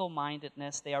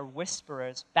 evil-mindedness. They are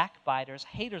whisperers, backbiters,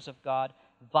 haters of God,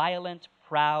 violent,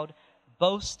 proud,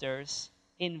 boasters,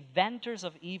 inventors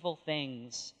of evil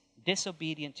things,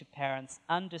 disobedient to parents,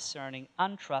 undiscerning,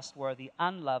 untrustworthy,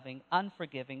 unloving,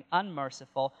 unforgiving,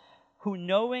 unmerciful, who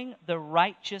knowing the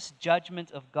righteous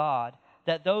judgment of God,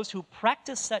 that those who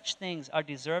practice such things are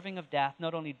deserving of death,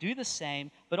 not only do the same,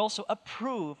 but also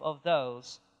approve of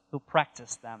those who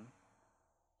practice them.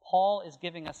 Paul is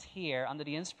giving us here, under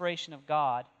the inspiration of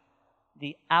God,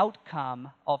 the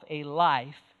outcome of a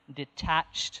life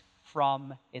detached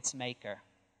from its maker.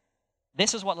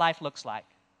 This is what life looks like.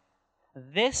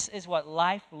 This is what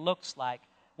life looks like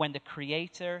when the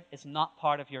creator is not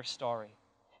part of your story.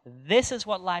 This is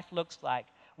what life looks like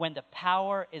when the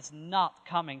power is not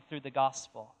coming through the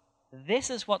gospel. This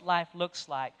is what life looks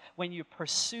like when you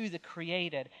pursue the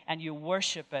created and you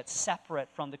worship it separate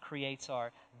from the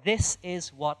creator. This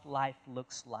is what life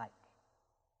looks like.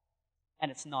 And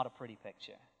it's not a pretty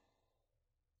picture.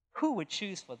 Who would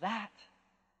choose for that?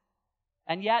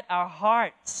 And yet our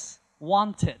hearts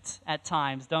want it at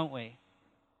times, don't we?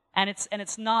 And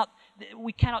it's not,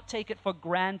 we cannot take it for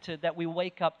granted that we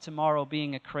wake up tomorrow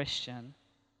being a Christian.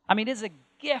 I mean, it's a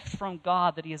gift from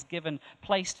God that He has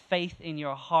placed faith in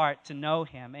your heart to know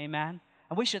Him, amen?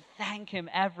 And we should thank Him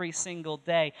every single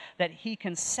day that He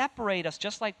can separate us,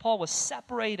 just like Paul was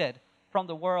separated from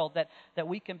the world, that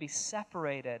we can be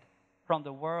separated from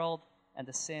the world and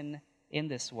the sin in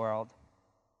this world.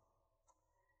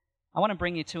 I want to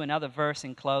bring you to another verse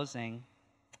in closing.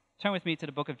 Turn with me to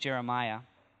the book of Jeremiah.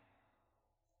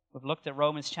 We've looked at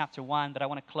Romans chapter 1, but I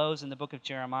want to close in the book of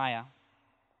Jeremiah.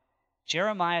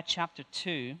 Jeremiah chapter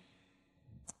 2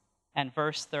 and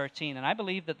verse 13. And I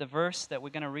believe that the verse that we're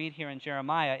going to read here in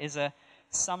Jeremiah is a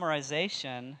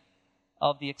summarization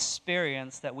of the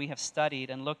experience that we have studied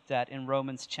and looked at in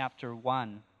Romans chapter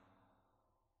 1.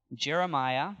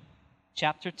 Jeremiah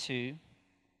chapter 2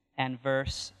 and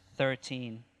verse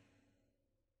 13.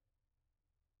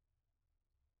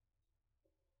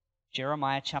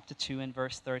 Jeremiah chapter 2 and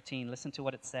verse 13. Listen to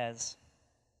what it says.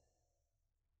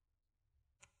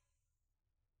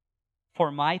 For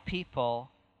my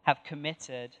people have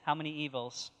committed how many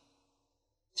evils?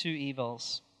 2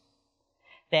 evils.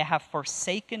 They have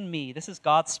forsaken me. This is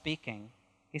God speaking.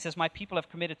 He says, my people have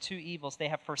committed 2 evils. They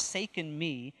have forsaken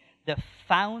me, the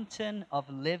fountain of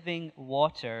living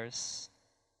waters.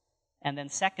 And then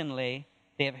secondly,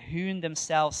 they have hewn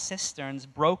themselves cisterns,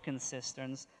 broken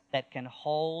cisterns, that can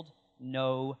hold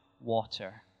no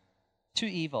water. 2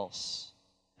 evils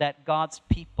that God's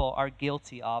people are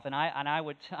guilty of. And I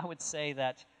would say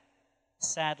that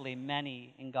sadly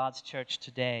many in God's church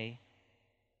today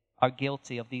are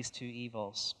guilty of these 2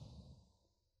 evils.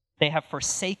 They have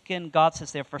forsaken, God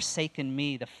says, they have forsaken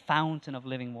me, the fountain of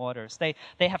living waters. They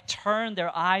have turned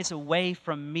their eyes away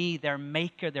from me, their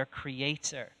maker, their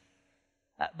creator.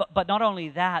 But not only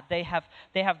that, they have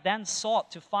then sought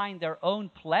to find their own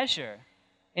pleasure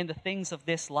in the things of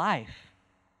this life.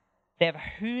 They have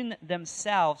hewn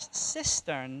themselves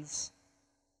cisterns,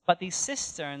 but these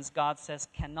cisterns, God says,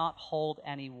 cannot hold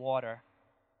any water.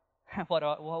 What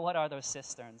are those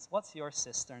cisterns? What's your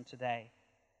cistern today?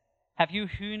 Have you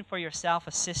hewn for yourself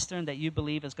a cistern that you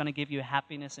believe is going to give you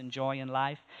happiness and joy in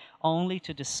life, only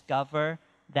to discover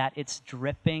that it's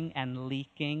dripping and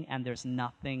leaking and there's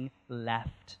nothing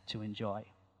left to enjoy?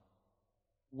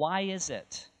 Why is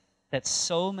it that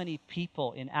so many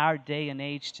people in our day and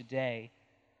age today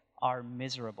are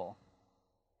miserable?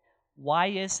 Why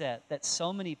is it that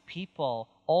so many people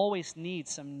always need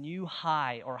some new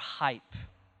high or hype,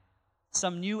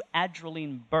 some new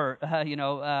adrenaline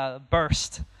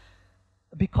burst?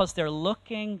 Because they're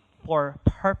looking for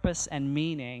purpose and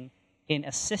meaning in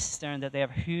a cistern that they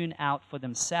have hewn out for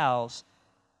themselves,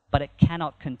 but it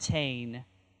cannot contain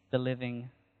the living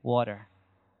water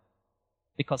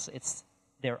because it's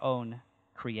their own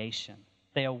creation.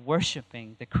 They are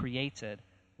worshiping the created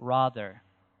rather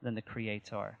than the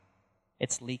creator.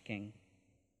 It's leaking.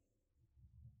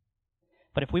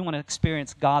 But if we want to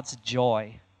experience God's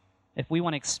joy, if we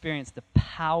want to experience the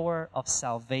power of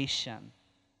salvation,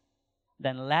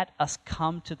 then let us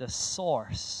come to the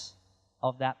source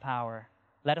of that power.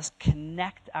 Let us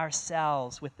connect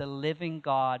ourselves with the living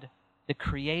God, the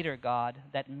Creator God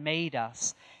that made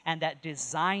us and that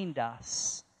designed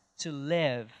us to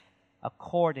live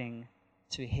according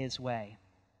to His way.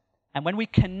 And when we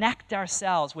connect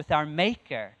ourselves with our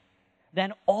Maker,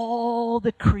 then all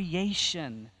the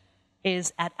creation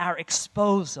is at our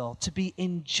disposal to be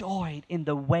enjoyed in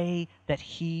the way that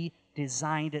He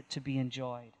designed it to be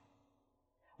enjoyed.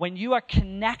 When you are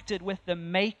connected with the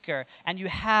Maker and you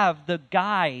have the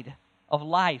guide of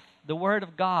life, the Word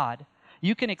of God,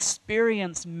 you can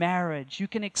experience marriage, you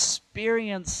can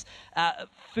experience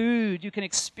food, you can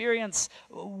experience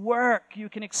work, you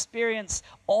can experience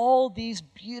all these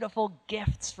beautiful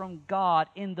gifts from God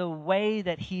in the way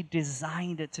that He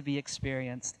designed it to be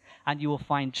experienced. And you will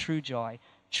find true joy,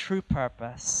 true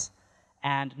purpose,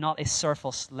 and not a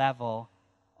surface level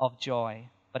of joy,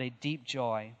 but a deep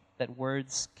joy that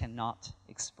words cannot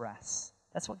express.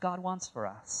 That's what God wants for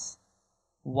us.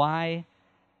 Why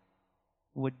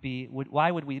would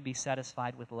we be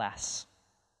satisfied with less?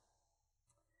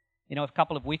 You know, a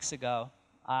couple of weeks ago,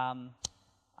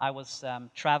 I was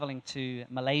traveling to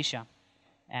Malaysia,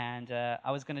 and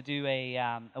I was going to do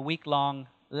a week-long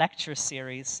lecture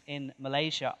series in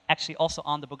Malaysia, actually also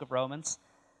on the book of Romans.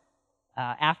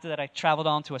 After that, I traveled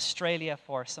on to Australia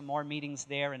for some more meetings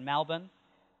there in Melbourne.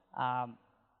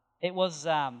 It was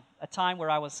a time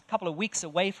where I was a couple of weeks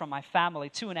away from my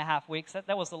family, 2.5 weeks.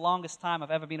 That was the longest time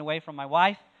I've ever been away from my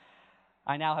wife.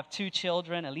 I now have 2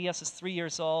 children. Elias is 3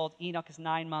 years old. Enoch is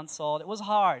 9 months old. It was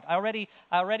hard. I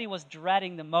already was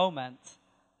dreading the moment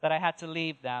that I had to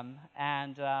leave them.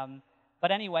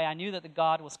 But anyway, I knew that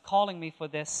God was calling me for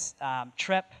this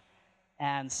trip.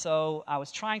 And so I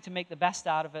was trying to make the best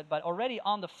out of it, but already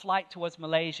on the flight towards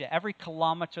Malaysia, every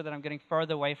kilometer that I'm getting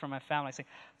further away from my family, I say,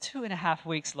 2.5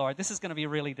 weeks, Lord, this is going to be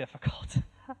really difficult.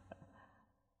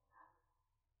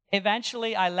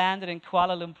 Eventually, I landed in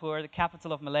Kuala Lumpur, the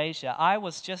capital of Malaysia. I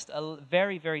was just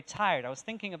very, very tired. I was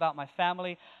thinking about my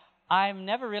family. I'm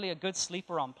never really a good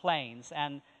sleeper on planes,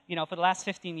 and you know, for the last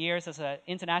 15 years as an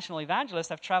international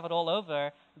evangelist, I've traveled all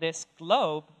over this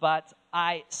globe, but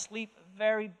I sleep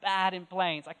very bad in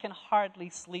planes. I can hardly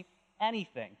sleep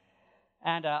anything.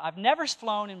 And I've never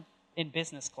flown in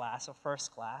business class or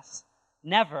first class.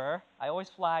 Never. I always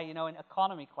fly, in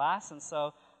economy class. And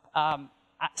so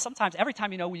sometimes, every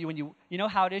time, when you know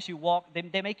how it is, you walk,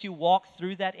 they make you walk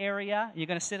through that area. You're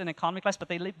going to sit in economy class, but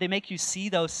they make you see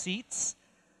those seats.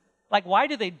 Like, why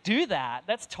do they do that?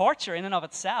 That's torture in and of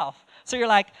itself. So you're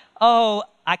like, oh,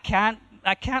 I can't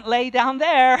lay down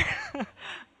there.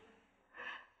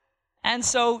 And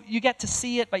so you get to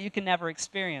see it, but you can never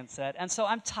experience it. And so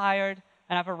I'm tired,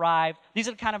 and I've arrived. These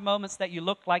are the kind of moments that you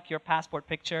look like your passport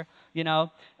picture,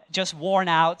 just worn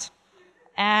out.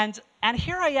 And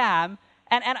here I am,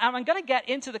 and I'm going to get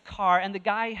into the car, and the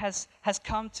guy has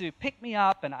come to pick me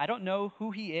up, and I don't know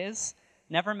who he is,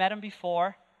 never met him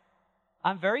before.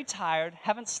 I'm very tired,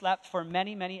 haven't slept for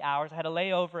many, many hours. I had a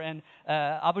layover in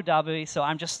Abu Dhabi, so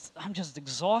I'm just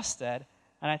exhausted.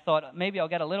 And I thought, maybe I'll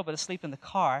get a little bit of sleep in the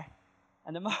car.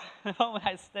 And the moment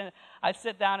I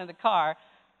sit down in the car,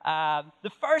 the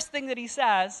first thing that he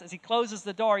says, as he closes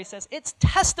the door, he says, "It's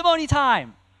testimony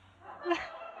time."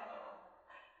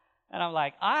 And I'm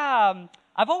like,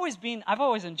 I've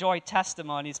always enjoyed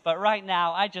testimonies, but right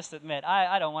now, I just admit,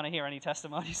 I don't want to hear any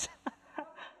testimonies.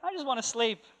 I just want to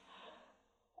sleep.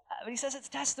 But he says, it's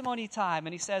testimony time.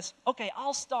 And he says, okay,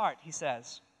 I'll start, he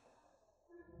says.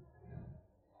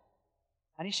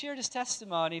 And he shared his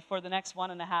testimony for the next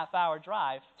 1.5 hour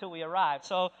drive till we arrived.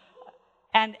 So,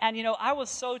 and I was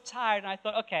so tired, and I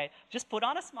thought, okay, just put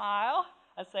on a smile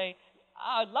and say,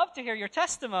 I'd love to hear your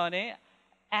testimony.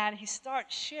 And he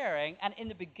starts sharing, and in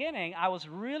the beginning, I was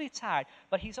really tired,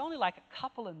 but he's only like a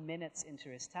couple of minutes into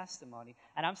his testimony,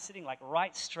 and I'm sitting like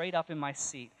right straight up in my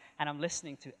seat, and I'm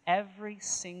listening to every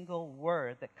single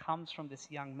word that comes from this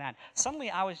young man. Suddenly,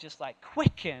 I was just like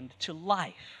quickened to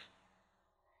life.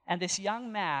 And this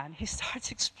young man, he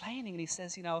starts explaining, and he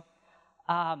says,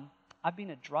 I've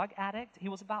been a drug addict. He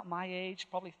was about my age,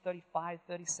 probably 35,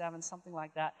 37, something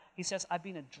like that. He says, I've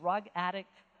been a drug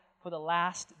addict for the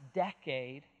last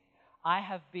decade.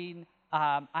 I've been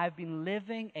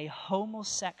living a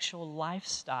homosexual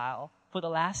lifestyle for the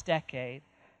last decade.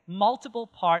 Multiple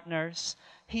partners.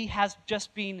 He has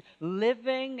just been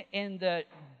living in the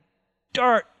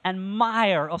dirt and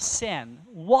mire of sin,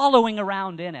 wallowing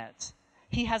around in it.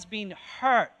 He has been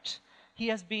hurt. He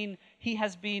has been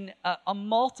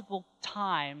multiple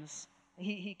times.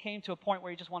 He came to a point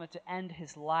where he just wanted to end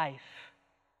his life.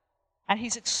 And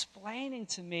he's explaining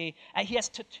to me, and he has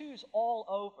tattoos all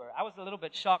over. I was a little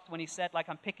bit shocked when he said, like,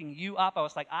 I'm picking you up. I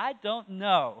was like, I don't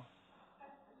know.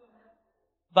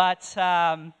 But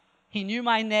he knew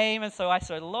my name, and so I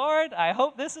said, Lord, I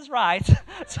hope this is right.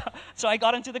 So I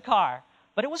got into the car.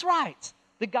 But it was right.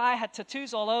 The guy had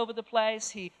tattoos all over the place.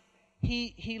 He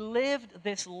lived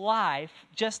this life,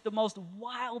 just the most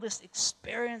wildest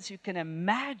experience you can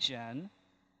imagine.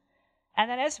 And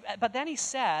but then he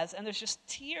says, and there's just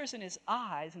tears in his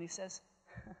eyes, and he says,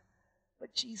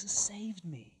 but Jesus saved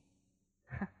me.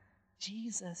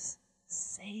 Jesus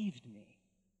saved me.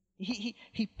 He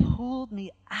pulled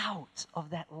me out of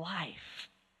that life,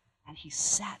 and he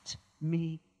set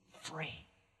me free.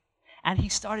 And he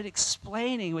started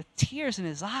explaining with tears in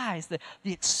his eyes the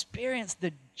experience,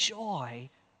 the joy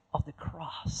of the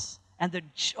cross, and the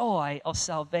joy of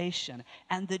salvation,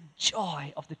 and the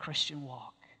joy of the Christian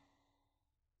walk.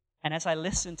 And as I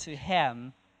listened to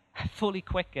him, fully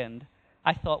quickened,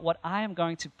 I thought, what I am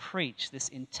going to preach this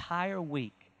entire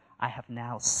week, I have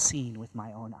now seen with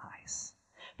my own eyes.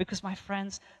 Because, my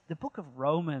friends, the book of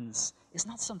Romans is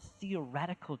not some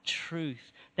theoretical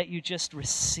truth that you just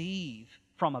receive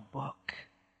from a book.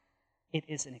 It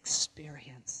is an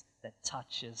experience that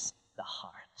touches the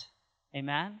heart.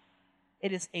 Amen?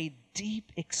 It is a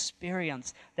deep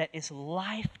experience that is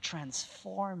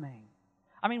life-transforming.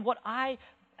 I mean, what I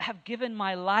have given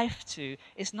my life to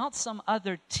is not some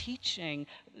other teaching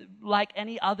like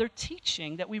any other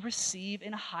teaching that we receive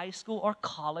in high school or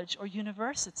college or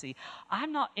university.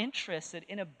 I'm not interested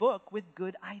in a book with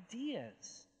good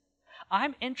ideas.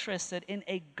 I'm interested in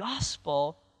a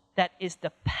gospel that is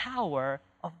the power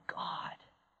of God.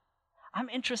 I'm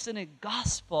interested in a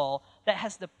gospel that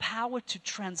has the power to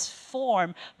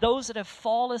transform those that have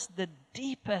fallen the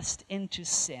deepest into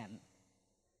sin.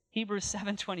 Hebrews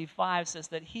 7:25 says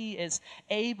that he is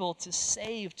able to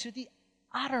save to the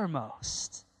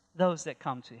uttermost those that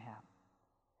come to him.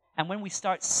 And when we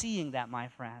start seeing that, my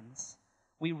friends,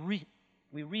 we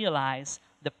realize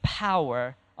the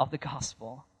power of the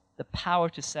gospel, the power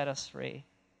to set us free,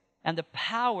 and the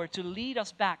power to lead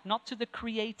us back, not to the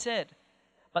created,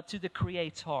 but to the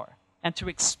Creator, and to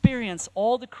experience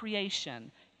all the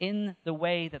creation in the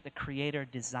way that the Creator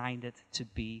designed it to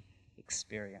be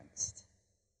experienced.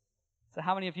 So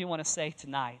how many of you want to say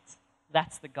tonight,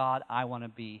 that's the God I want to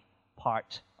be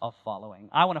part of following?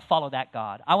 I want to follow that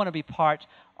God. I want to be part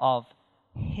of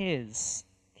His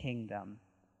kingdom.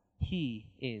 He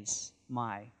is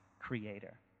my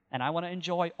Creator. And I want to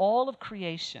enjoy all of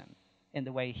creation in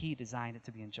the way He designed it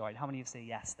to be enjoyed. How many of you say,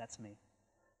 yes, that's me?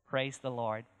 Praise the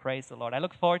Lord. Praise the Lord. I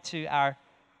look forward to our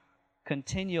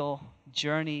continual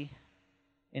journey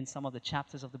in some of the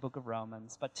chapters of the book of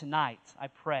Romans. But tonight, I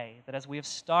pray that as we have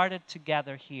started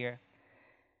together here,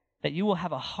 that you will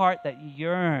have a heart that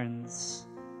yearns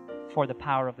for the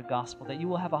power of the gospel, that you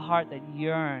will have a heart that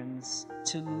yearns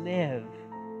to live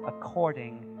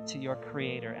according to your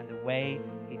Creator and the way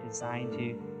He designed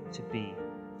you to be.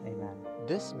 Amen.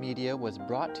 This media was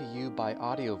brought to you by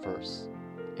Audioverse,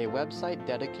 a website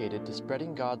dedicated to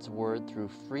spreading God's Word through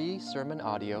free sermon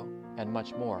audio and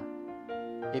much more.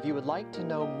 If you would like to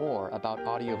know more about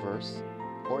Audioverse,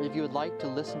 or if you would like to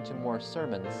listen to more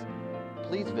sermons,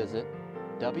 please visit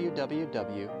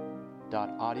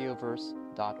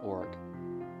www.audioverse.org.